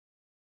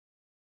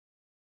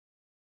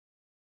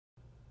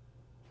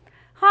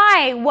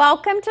Hi,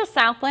 welcome to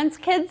Southland's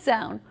Kids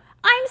Zone.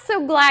 I'm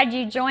so glad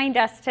you joined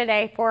us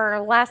today for our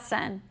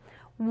lesson.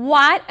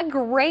 What a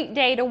great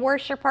day to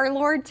worship our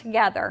Lord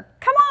together.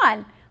 Come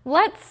on,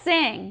 let's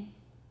sing.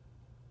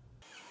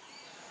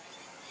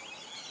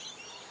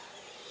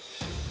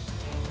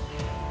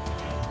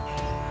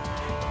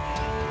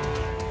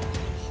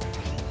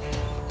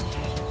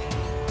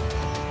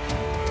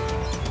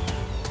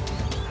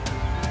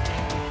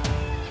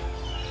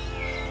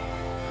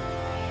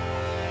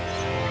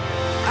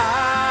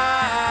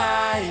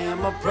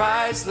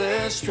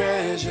 Priceless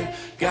treasure.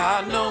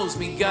 God knows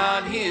me,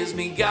 God hears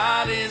me,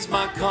 God is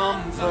my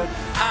comfort.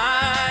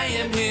 I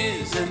am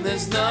His and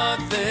there's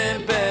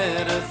nothing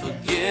better,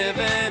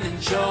 forgiven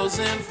and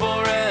chosen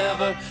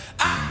forever.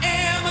 I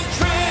am a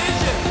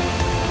treasure.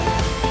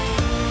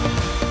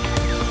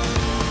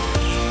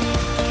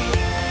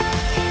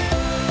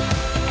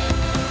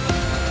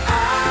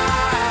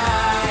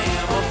 I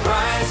am a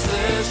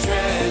priceless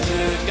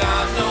treasure.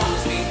 God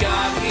knows me,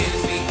 God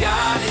hears me,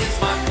 God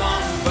is my comfort.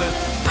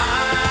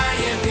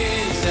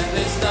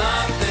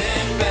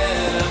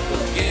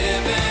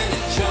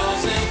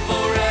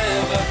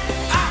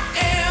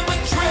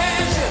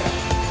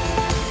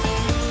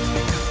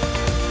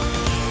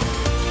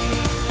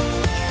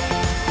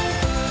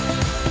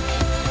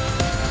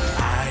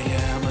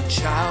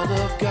 Child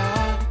of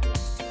God,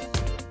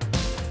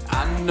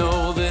 I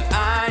know that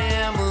I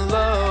am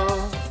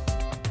loved.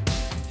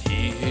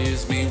 He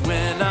hears me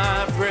when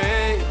I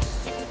pray.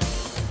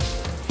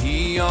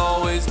 He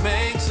always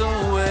makes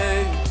a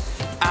way.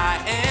 I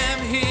am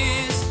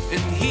His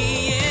and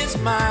He is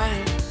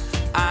mine.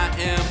 I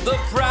am the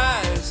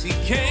prize He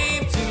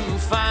came to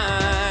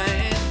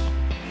find.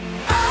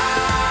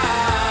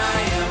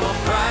 I am a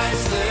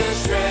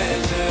priceless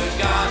treasure.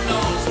 God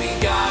knows me,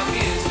 God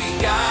hears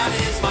me, God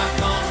is my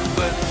comfort.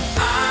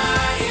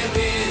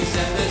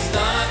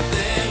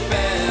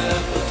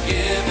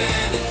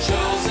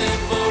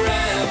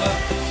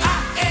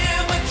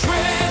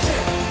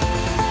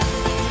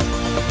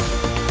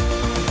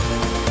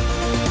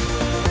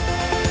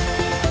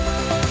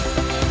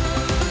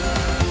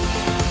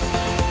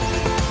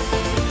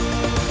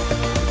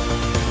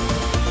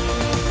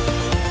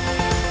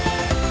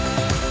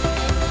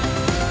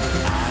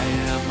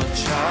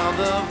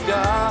 Of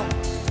God,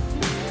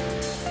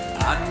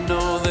 I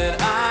know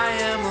that I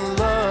am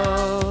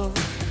loved.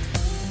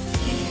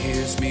 He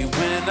hears me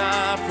when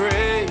I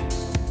pray.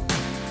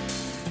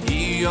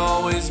 He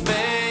always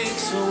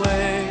makes a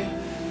way.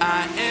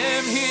 I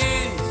am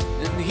His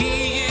and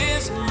He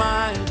is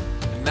mine,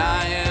 and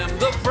I am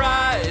the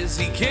prize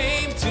He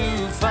came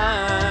to find.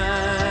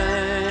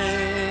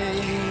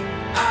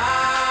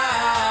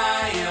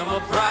 I am a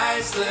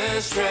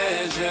priceless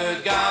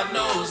treasure. God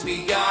knows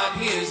me, God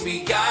hears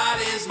me, God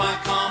is my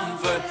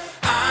comfort.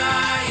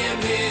 I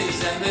am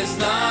His and there's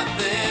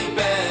nothing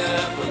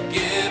better,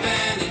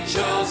 forgiven and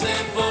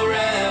chosen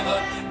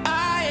forever.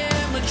 I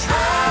am a treasure.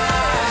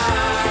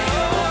 I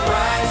am a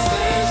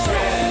priceless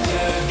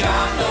treasure.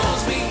 God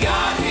knows me,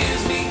 God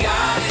hears me,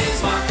 God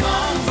is my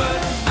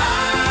comfort.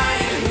 I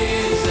am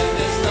His and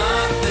there's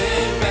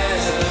nothing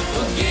better,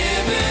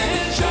 forgiven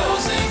and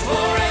chosen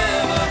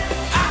forever.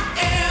 I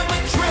am a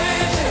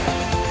treasure.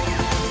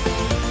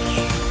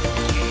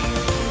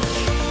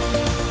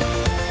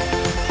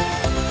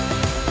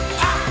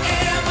 I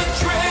am a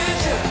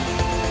treasure.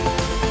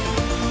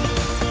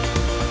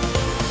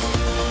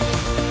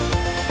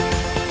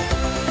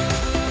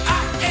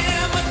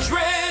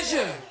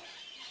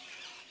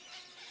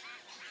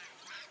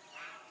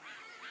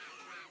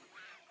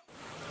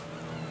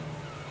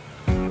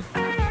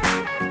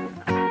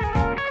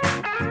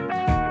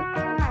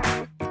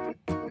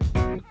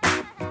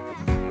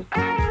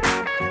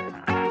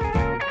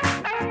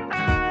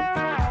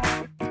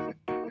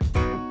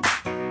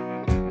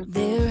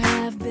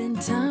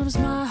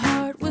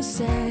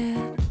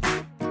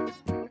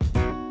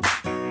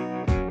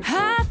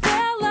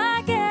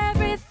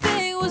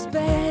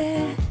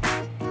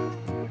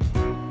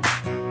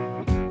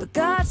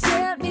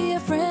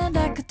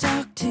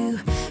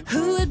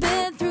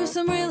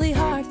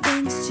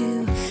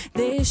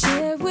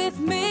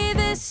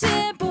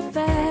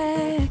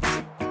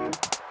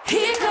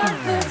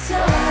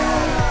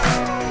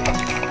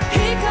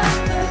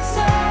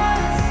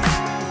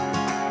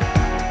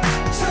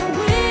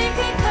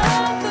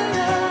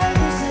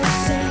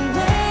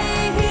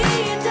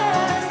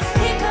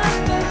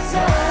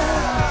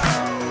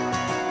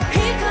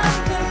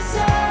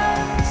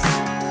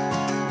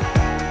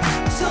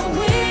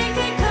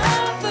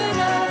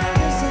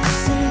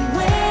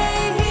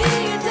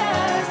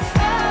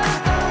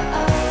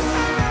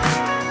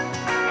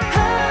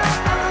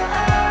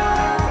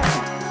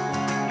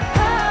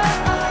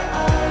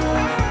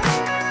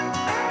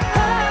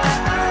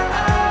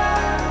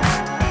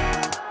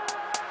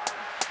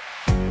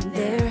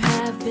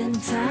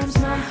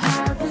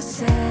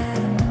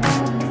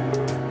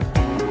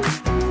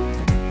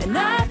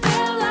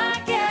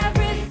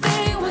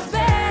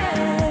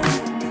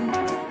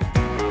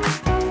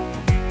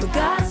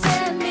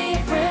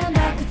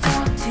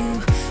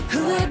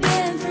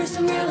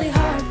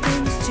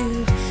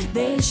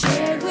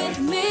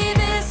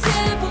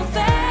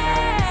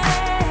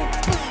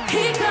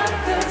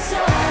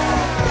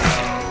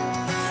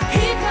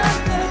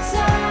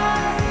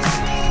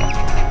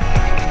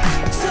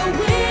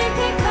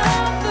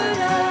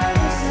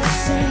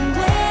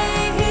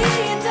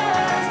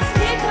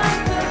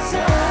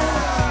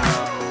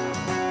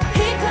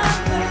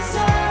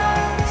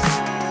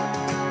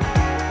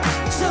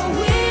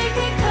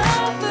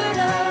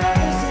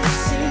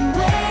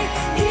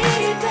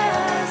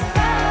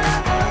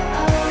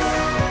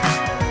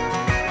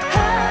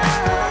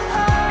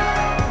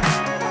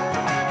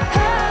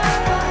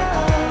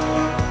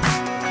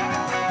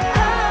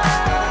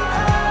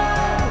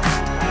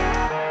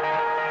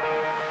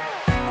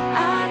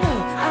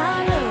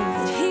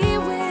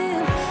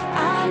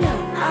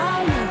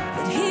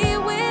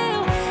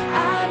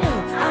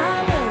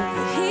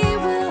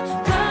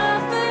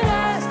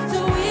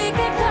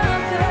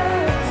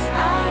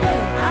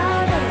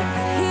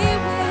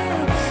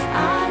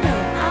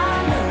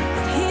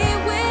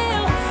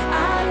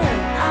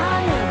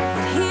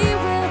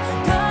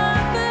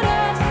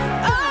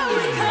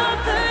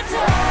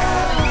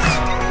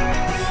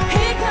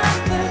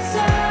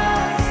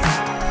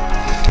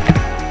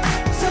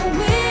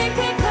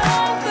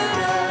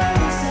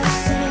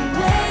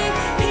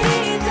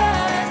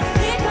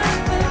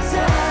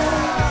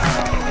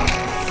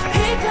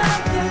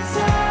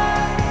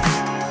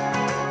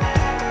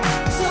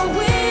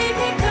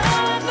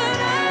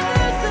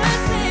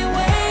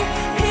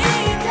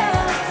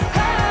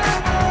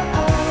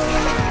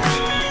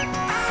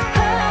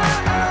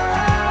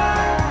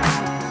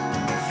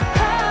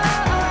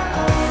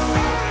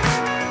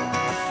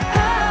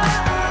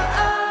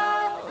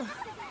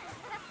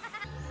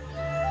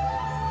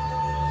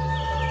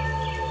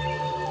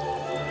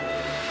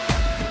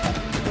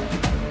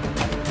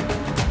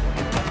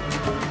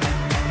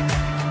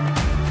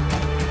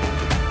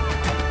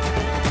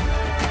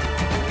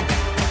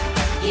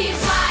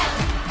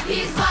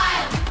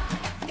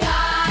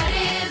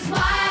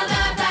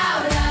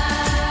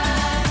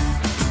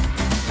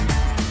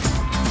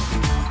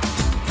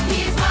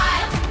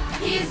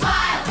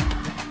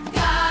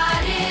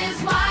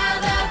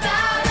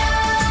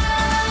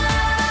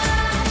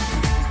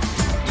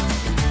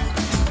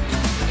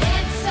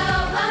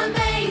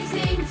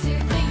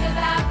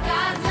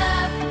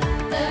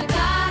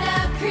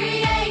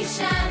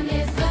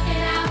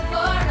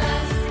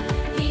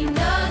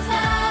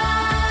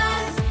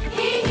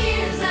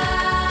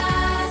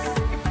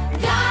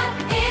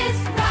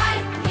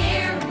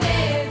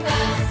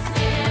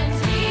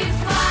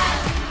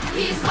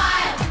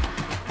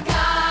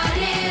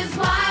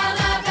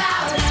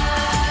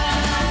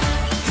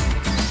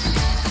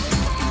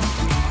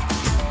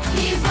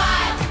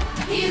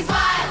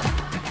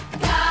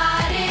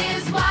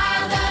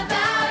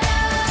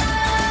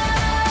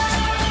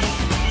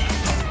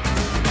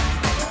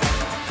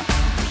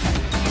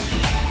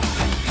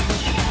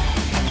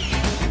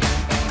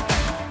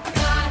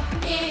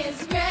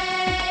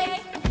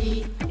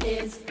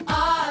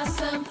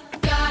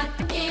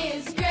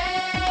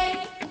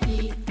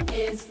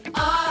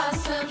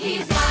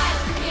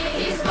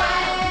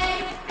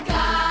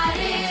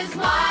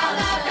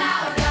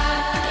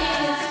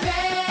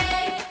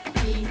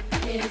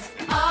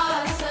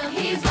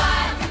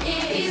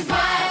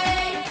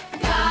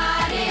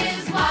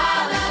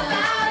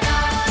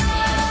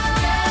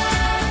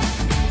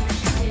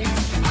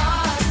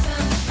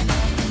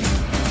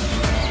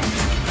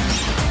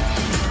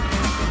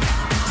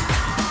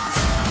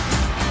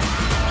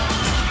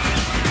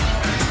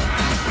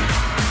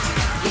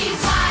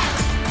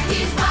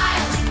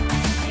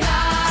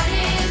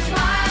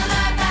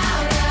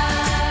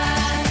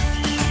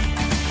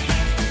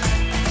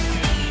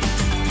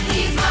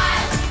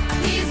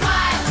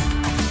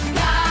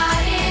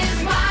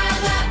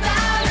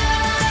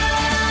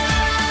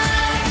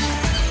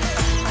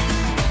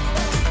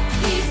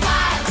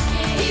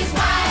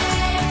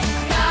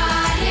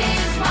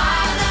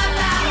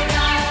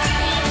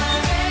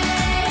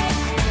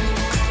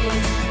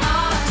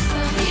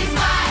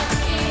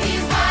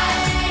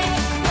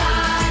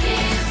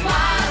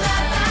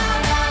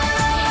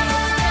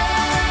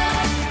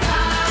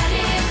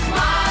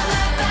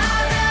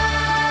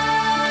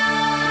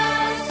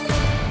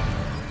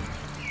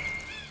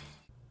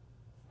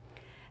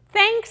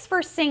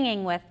 for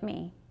singing with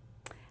me.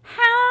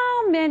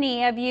 How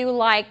many of you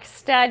like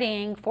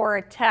studying for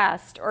a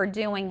test or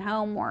doing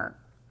homework?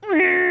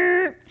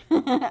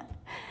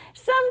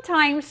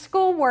 Sometimes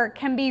schoolwork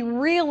can be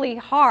really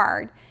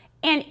hard,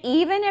 and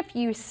even if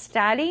you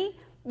study,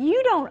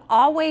 you don't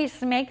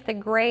always make the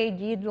grade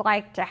you'd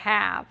like to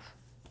have.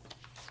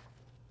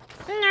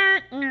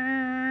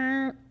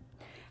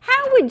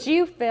 How would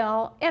you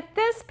feel if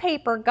this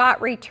paper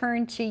got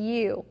returned to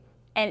you?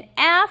 An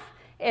F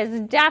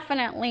is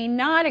definitely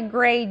not a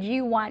grade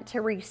you want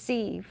to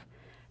receive.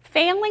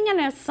 Failing an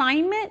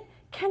assignment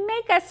can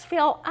make us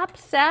feel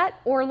upset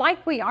or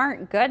like we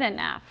aren't good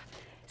enough.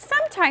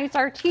 Sometimes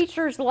our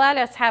teachers let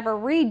us have a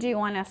redo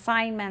on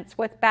assignments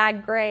with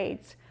bad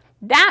grades.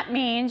 That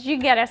means you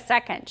get a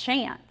second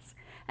chance,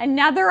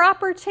 another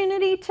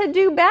opportunity to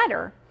do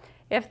better.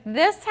 If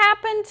this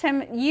happened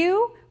to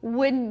you,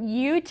 wouldn't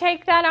you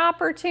take that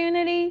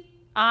opportunity?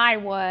 I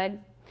would.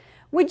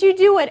 Would you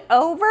do it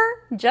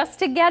over just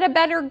to get a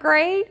better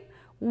grade?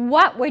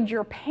 What would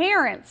your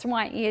parents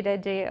want you to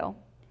do?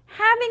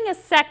 Having a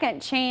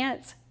second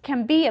chance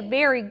can be a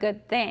very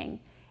good thing.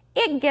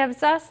 It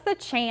gives us the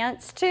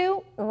chance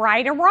to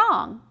right a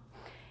wrong.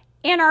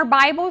 In our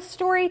Bible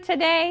story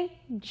today,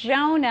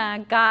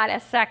 Jonah got a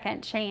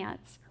second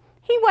chance.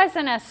 He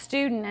wasn't a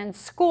student in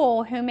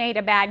school who made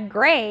a bad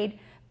grade,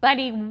 but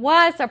he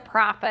was a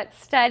prophet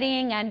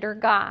studying under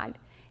God.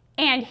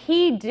 And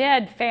he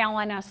did fail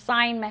an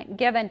assignment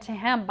given to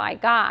him by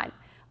God.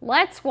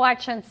 Let's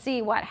watch and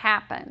see what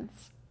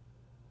happens.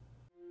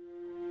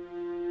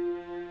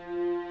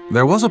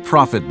 There was a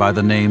prophet by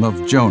the name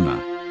of Jonah,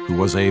 who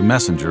was a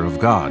messenger of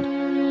God.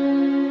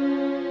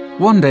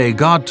 One day,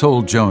 God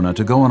told Jonah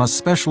to go on a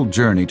special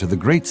journey to the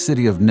great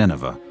city of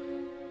Nineveh.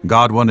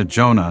 God wanted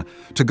Jonah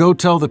to go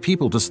tell the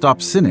people to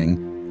stop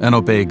sinning and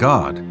obey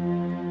God.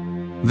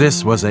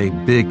 This was a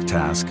big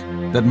task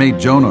that made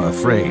Jonah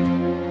afraid.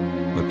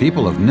 The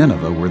people of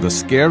Nineveh were the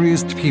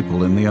scariest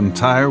people in the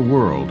entire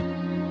world.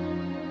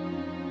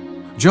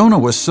 Jonah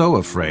was so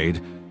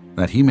afraid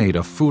that he made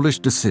a foolish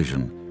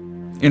decision.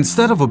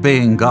 Instead of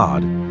obeying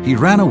God, he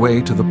ran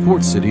away to the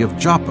port city of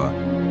Joppa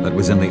that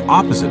was in the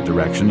opposite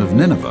direction of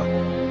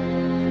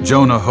Nineveh.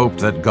 Jonah hoped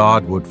that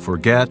God would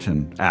forget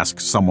and ask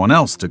someone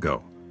else to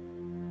go.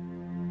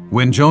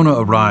 When Jonah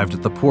arrived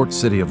at the port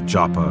city of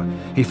Joppa,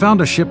 he found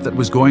a ship that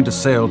was going to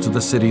sail to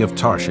the city of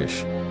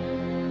Tarshish.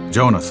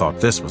 Jonah thought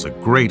this was a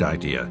great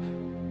idea,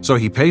 so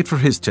he paid for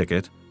his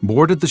ticket,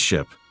 boarded the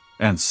ship,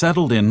 and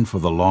settled in for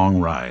the long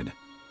ride.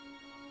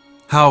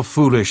 How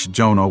foolish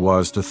Jonah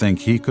was to think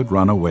he could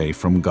run away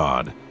from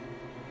God.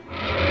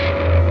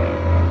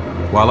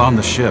 While on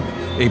the ship,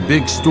 a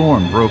big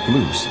storm broke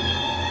loose.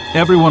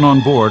 Everyone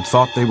on board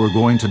thought they were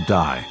going to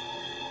die.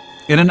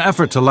 In an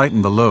effort to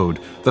lighten the load,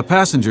 the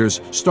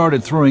passengers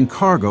started throwing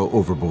cargo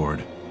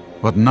overboard,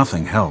 but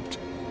nothing helped.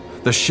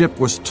 The ship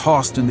was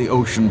tossed in the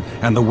ocean,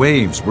 and the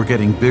waves were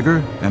getting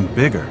bigger and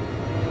bigger.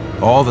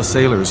 All the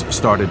sailors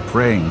started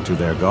praying to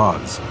their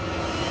gods.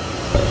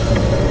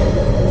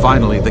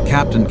 Finally, the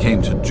captain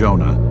came to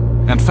Jonah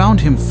and found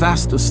him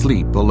fast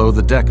asleep below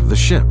the deck of the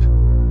ship.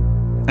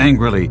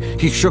 Angrily,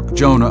 he shook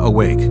Jonah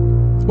awake.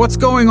 "What's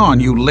going on,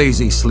 you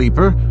lazy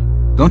sleeper?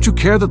 Don't you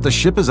care that the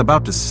ship is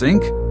about to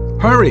sink?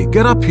 Hurry,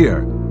 get up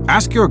here.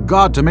 Ask your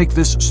God to make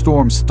this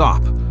storm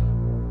stop."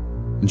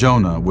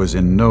 Jonah was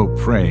in no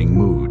praying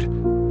mood.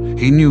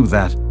 He knew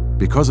that,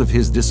 because of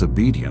his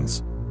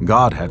disobedience,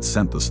 God had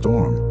sent the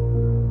storm.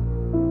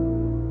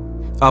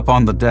 Up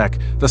on the deck,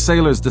 the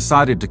sailors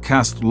decided to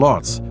cast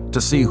lots to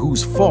see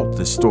whose fault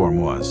this storm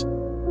was.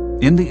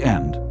 In the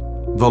end,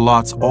 the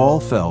lots all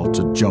fell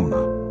to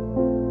Jonah.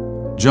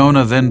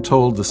 Jonah then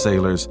told the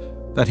sailors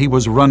that he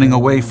was running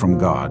away from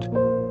God.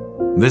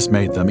 This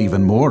made them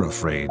even more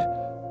afraid.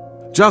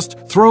 "Just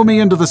throw me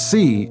into the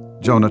sea,"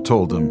 Jonah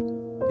told them.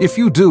 "If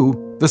you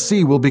do, the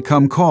sea will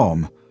become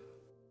calm."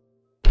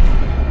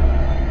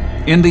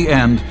 In the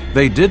end,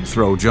 they did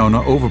throw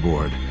Jonah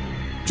overboard.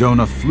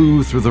 Jonah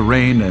flew through the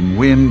rain and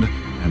wind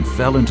and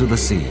fell into the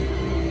sea.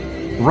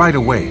 Right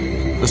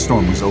away, the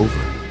storm was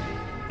over.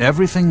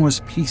 Everything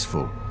was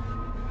peaceful.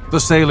 The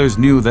sailors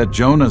knew that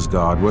Jonah's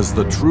God was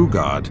the true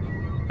God,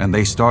 and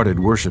they started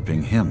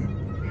worshiping him.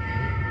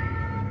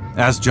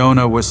 As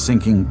Jonah was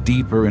sinking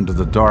deeper into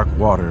the dark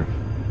water,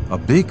 a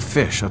big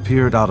fish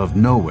appeared out of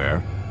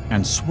nowhere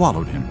and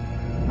swallowed him.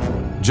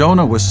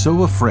 Jonah was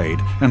so afraid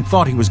and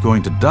thought he was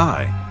going to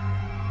die.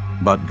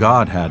 But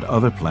God had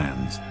other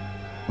plans.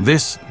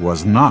 This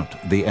was not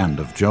the end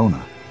of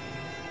Jonah.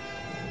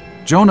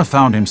 Jonah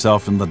found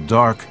himself in the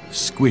dark,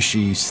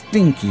 squishy,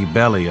 stinky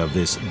belly of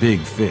this big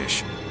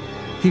fish.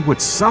 He would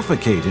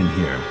suffocate in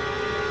here.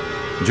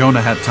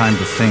 Jonah had time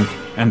to think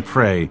and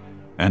pray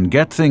and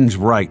get things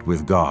right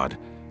with God.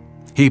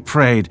 He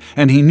prayed,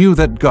 and he knew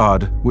that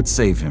God would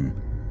save him.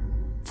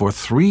 For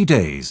 3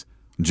 days,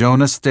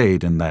 Jonah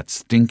stayed in that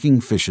stinking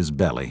fish's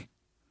belly.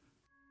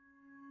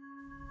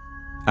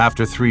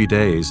 After 3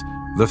 days,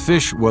 the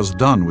fish was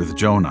done with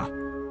Jonah.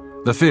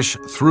 The fish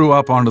threw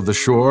up onto the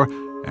shore,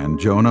 and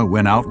Jonah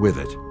went out with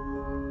it.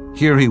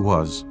 Here he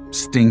was,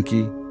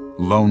 stinky,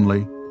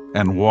 lonely,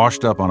 and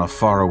washed up on a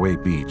faraway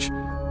beach.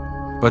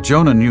 But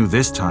Jonah knew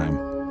this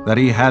time that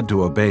he had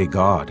to obey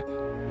God.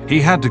 He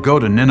had to go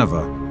to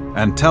Nineveh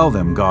and tell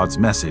them God's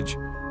message.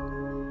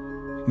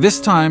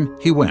 This time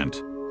he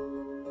went,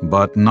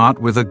 but not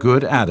with a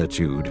good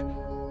attitude.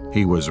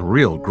 He was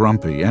real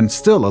grumpy and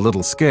still a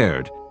little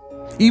scared.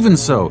 Even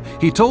so,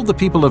 he told the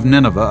people of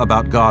Nineveh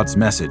about God's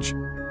message.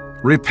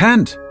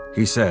 "Repent,"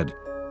 he said.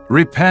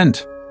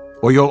 "Repent,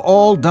 or you'll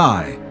all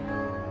die."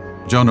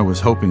 Jonah was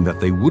hoping that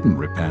they wouldn't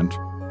repent,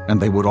 and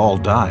they would all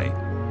die.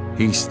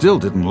 He still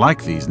didn't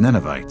like these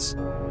Ninevites.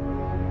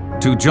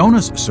 To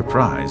Jonah's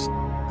surprise,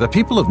 the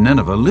people of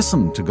Nineveh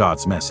listened to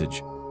God's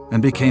message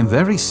and became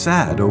very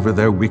sad over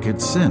their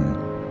wicked sin.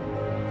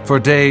 For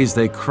days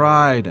they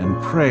cried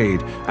and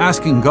prayed,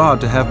 asking God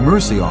to have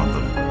mercy on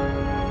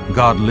them.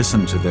 God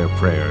listened to their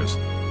prayers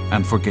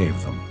and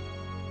forgave them.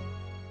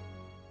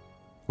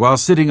 While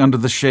sitting under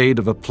the shade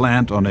of a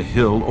plant on a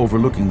hill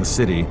overlooking the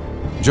city,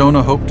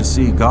 Jonah hoped to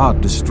see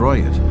God destroy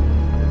it.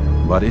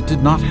 But it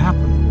did not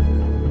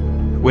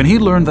happen. When he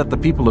learned that the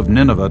people of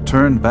Nineveh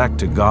turned back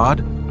to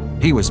God,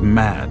 he was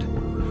mad.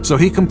 So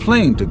he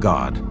complained to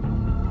God.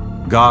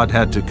 God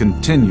had to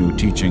continue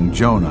teaching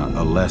Jonah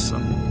a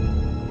lesson.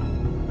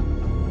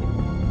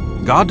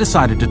 God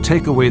decided to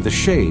take away the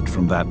shade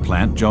from that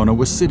plant Jonah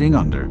was sitting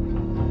under.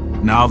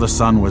 Now the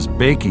sun was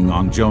baking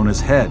on Jonah's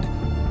head.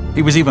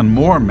 He was even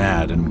more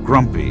mad and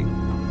grumpy.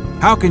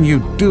 "How can you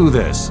do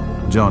this?"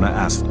 Jonah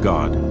asked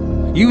God.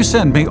 "You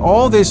send me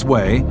all this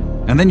way,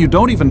 and then you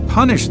don't even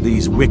punish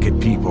these wicked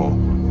people."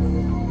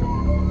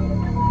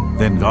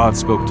 Then God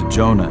spoke to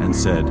Jonah and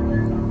said,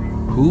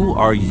 "Who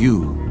are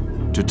you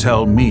to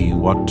tell me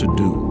what to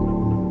do?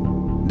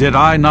 Did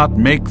I not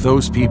make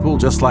those people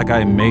just like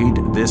I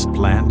made this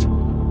plant?"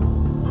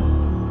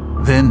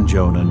 Then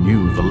Jonah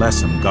knew the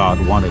lesson God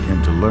wanted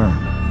him to learn.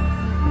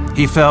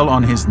 He fell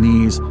on his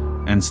knees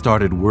and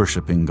started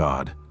worshiping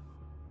God.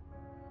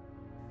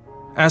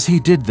 As he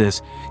did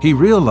this, he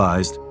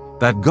realized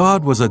that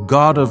God was a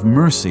God of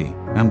mercy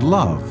and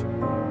love.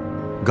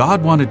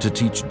 God wanted to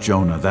teach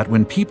Jonah that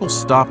when people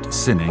stopped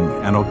sinning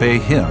and obey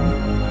him,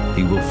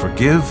 he will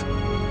forgive,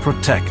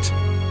 protect,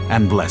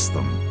 and bless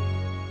them.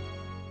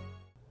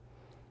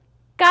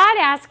 God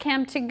asked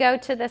him to go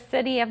to the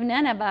city of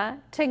Nineveh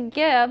to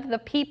give the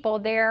people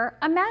there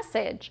a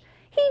message.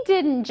 He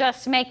didn't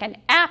just make an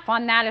F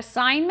on that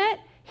assignment,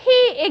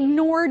 he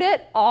ignored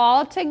it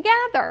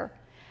altogether.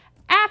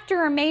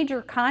 After a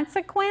major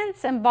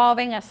consequence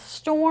involving a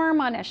storm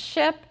on a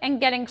ship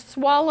and getting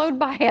swallowed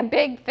by a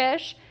big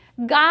fish,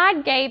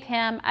 God gave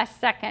him a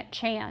second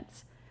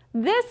chance.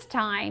 This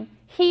time,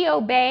 he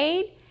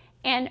obeyed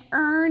and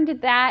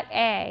earned that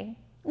A.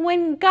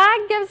 When God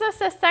gives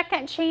us a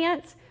second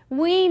chance,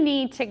 we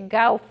need to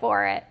go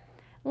for it.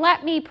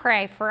 Let me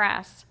pray for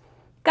us.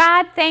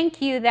 God,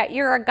 thank you that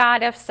you're a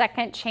God of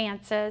second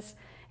chances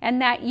and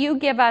that you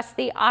give us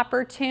the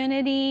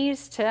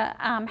opportunities to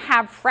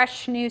have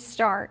fresh new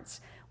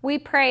starts. We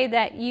pray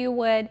that you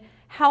would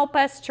help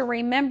us to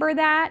remember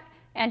that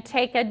and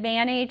take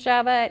advantage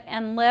of it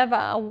and live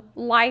a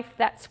life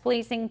that's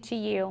pleasing to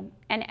you.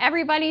 And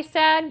everybody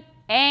said,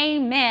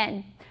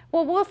 amen.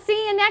 Well, we'll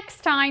see you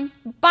next time.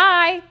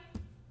 Bye.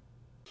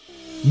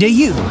 Do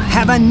you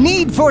have a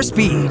need for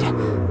speed?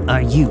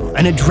 Are you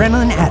an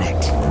adrenaline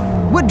addict?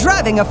 Would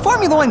driving a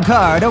Formula One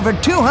car at over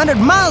 200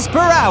 miles per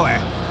hour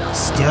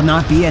still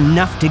not be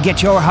enough to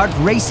get your heart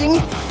racing?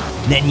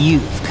 Then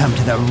you've come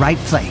to the right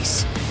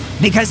place.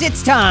 Because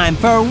it's time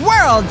for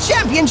World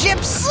Championship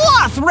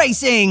Sloth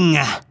Racing!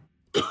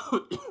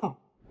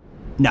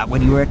 Not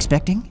what you were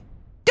expecting?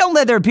 Don't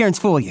let their appearance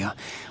fool you.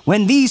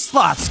 When these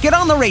sloths get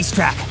on the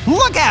racetrack,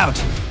 look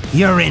out!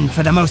 You're in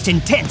for the most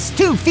intense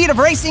 2 feet of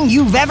racing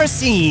you've ever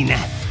seen.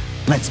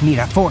 Let's meet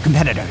our 4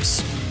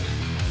 competitors.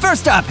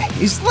 First up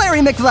is Larry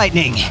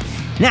McLightning.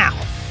 Now,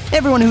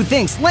 everyone who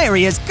thinks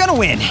Larry is gonna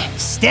win,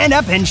 stand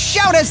up and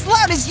shout as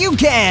loud as you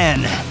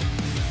can.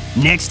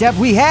 Next up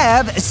we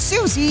have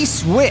Susie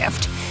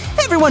Swift.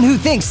 Everyone who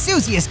thinks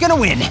Susie is gonna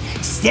win,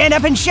 stand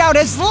up and shout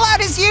as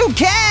loud as you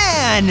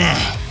can.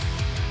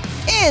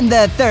 In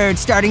the third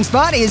starting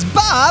spot is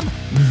Bob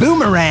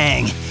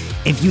Boomerang.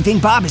 If you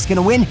think Bob is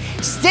gonna win,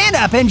 stand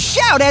up and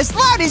shout as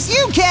loud as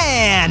you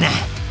can.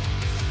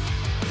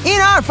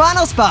 In our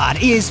final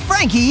spot is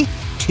Frankie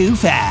Too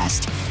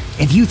Fast.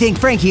 If you think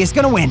Frankie is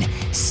gonna win,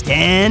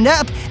 stand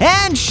up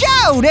and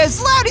shout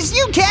as loud as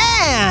you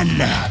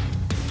can.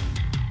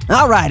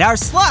 All right, our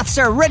sloths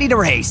are ready to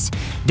race.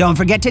 Don't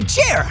forget to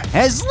cheer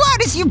as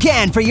loud as you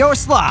can for your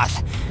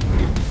sloth.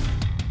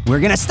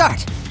 We're gonna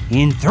start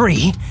in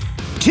 3,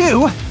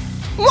 2,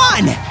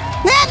 1,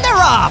 and they're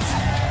off!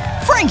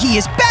 Frankie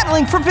is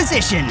battling for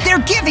position. They're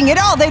giving it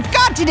all they've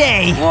got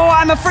today. Oh,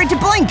 I'm afraid to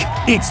blink.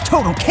 It's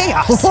total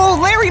chaos. Oh,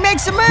 Larry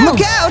makes a move.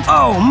 Look out.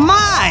 Oh,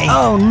 my. my!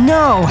 Oh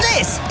no!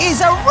 This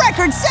is a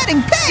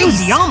record-setting pace!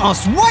 Susie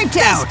almost wiped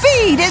out! The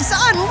speed is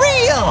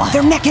unreal!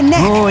 They're neck and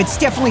neck! Oh, it's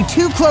definitely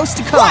too close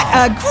to call! What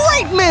a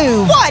great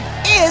move! What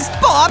is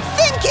Bob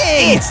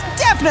thinking? It's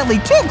definitely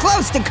too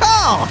close to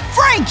call!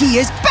 Frankie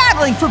is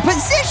battling for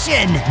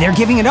position! They're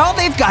giving it all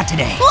they've got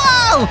today.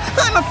 Whoa!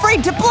 I'm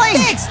afraid to blink!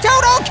 It's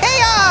total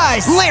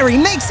chaos! Larry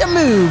makes a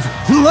move!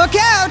 Look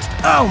out!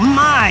 Oh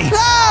my!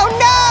 Oh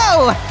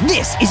no!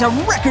 This is a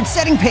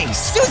record-setting pace!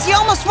 Susie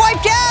almost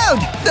wiped out!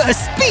 The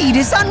speed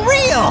is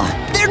unreal!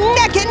 They're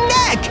neck and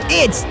neck!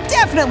 It's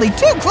definitely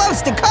too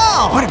close to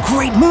call! What a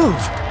great move!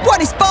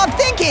 What is Bob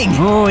thinking?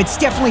 Oh, it's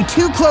definitely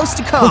too close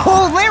to call.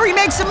 Oh, Larry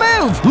makes a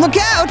move! Look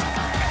out!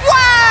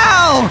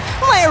 Wow!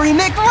 Larry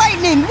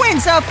McLightning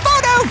wins a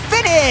photo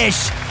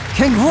finish!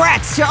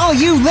 Congrats to all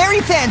you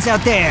Larry fans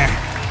out there!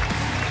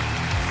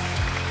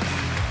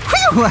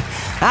 Whew!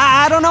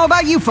 I don't know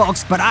about you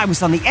folks, but I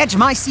was on the edge of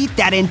my seat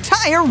that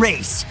entire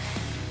race.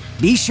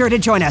 Be sure to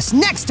join us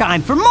next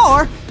time for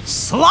more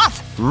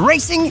sloth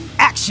racing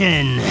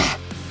action!